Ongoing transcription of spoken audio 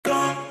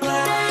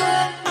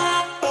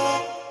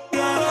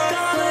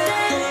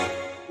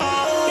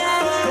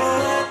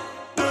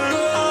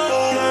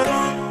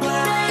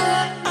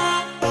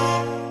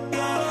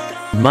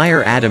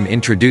Admire Adam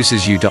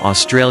introduces you to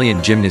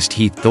Australian gymnast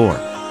Heath Thorpe,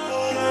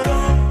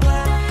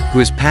 who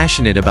is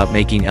passionate about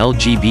making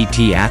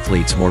LGBT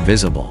athletes more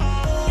visible.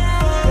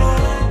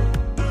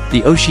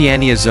 The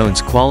Oceania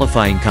Zone's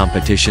qualifying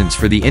competitions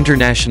for the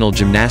International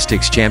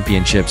Gymnastics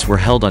Championships were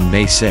held on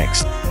May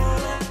 6.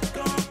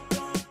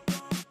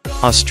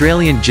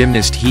 Australian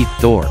gymnast Heath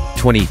Thorpe,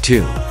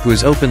 22, who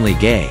is openly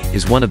gay,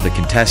 is one of the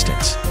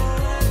contestants.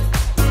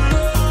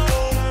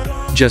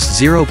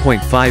 Just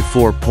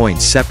 0.54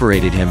 points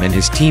separated him and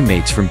his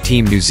teammates from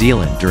Team New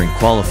Zealand during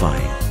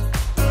qualifying.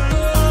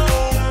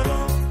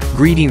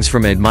 Greetings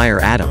from Admire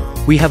Adam.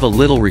 We have a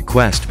little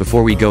request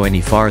before we go any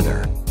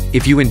farther.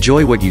 If you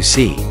enjoy what you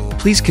see,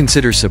 please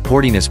consider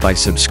supporting us by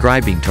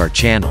subscribing to our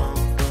channel.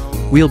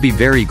 We'll be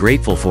very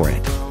grateful for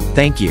it.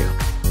 Thank you.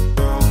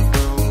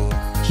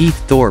 Heath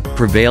Thorpe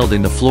prevailed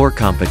in the floor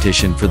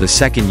competition for the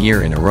second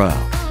year in a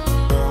row.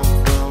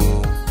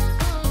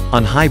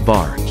 On high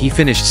bar, he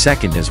finished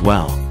second as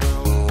well.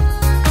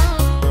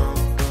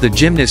 The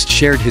gymnast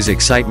shared his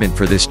excitement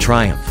for this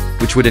triumph,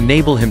 which would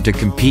enable him to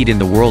compete in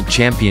the World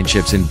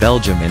Championships in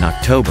Belgium in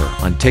October,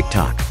 on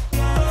TikTok.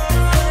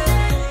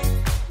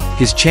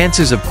 His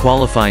chances of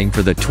qualifying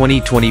for the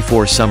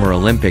 2024 Summer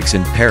Olympics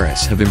in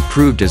Paris have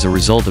improved as a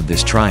result of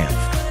this triumph.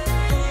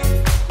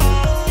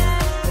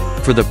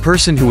 For the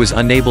person who was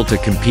unable to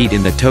compete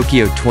in the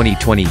Tokyo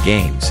 2020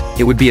 Games,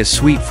 it would be a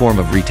sweet form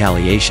of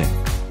retaliation.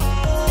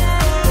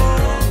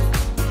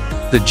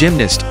 The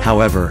gymnast,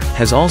 however,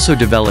 has also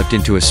developed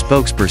into a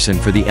spokesperson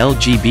for the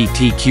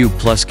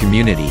LGBTQ+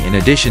 community in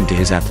addition to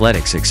his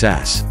athletic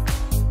success.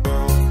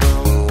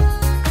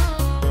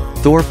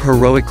 Thorpe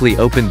heroically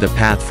opened the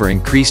path for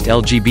increased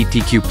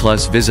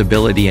LGBTQ+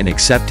 visibility and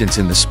acceptance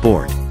in the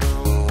sport,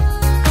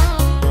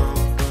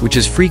 which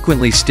is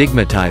frequently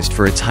stigmatized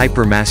for its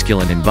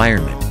hyper-masculine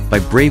environment, by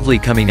bravely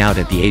coming out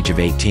at the age of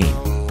 18.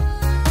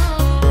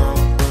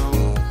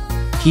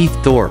 Heath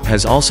Thorpe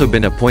has also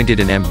been appointed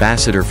an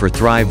ambassador for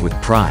Thrive with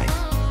Pride,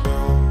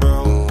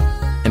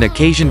 an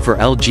occasion for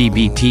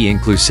LGBT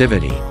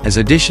inclusivity, as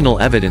additional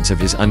evidence of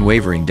his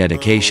unwavering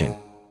dedication.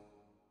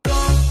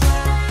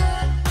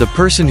 The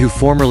person who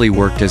formerly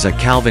worked as a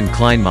Calvin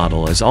Klein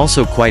model is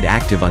also quite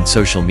active on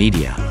social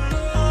media.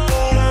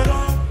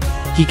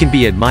 He can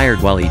be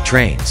admired while he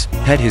trains,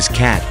 pet his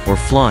cat, or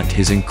flaunt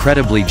his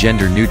incredibly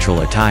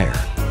gender-neutral attire.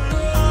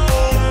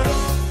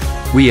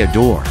 We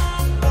adore.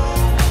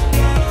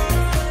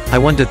 I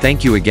want to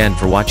thank you again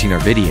for watching our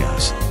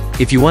videos.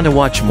 If you want to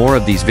watch more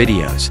of these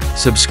videos,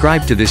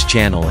 subscribe to this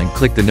channel and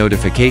click the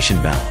notification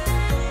bell.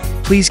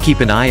 Please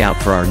keep an eye out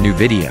for our new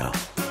video.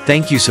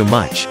 Thank you so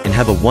much, and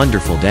have a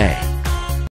wonderful day.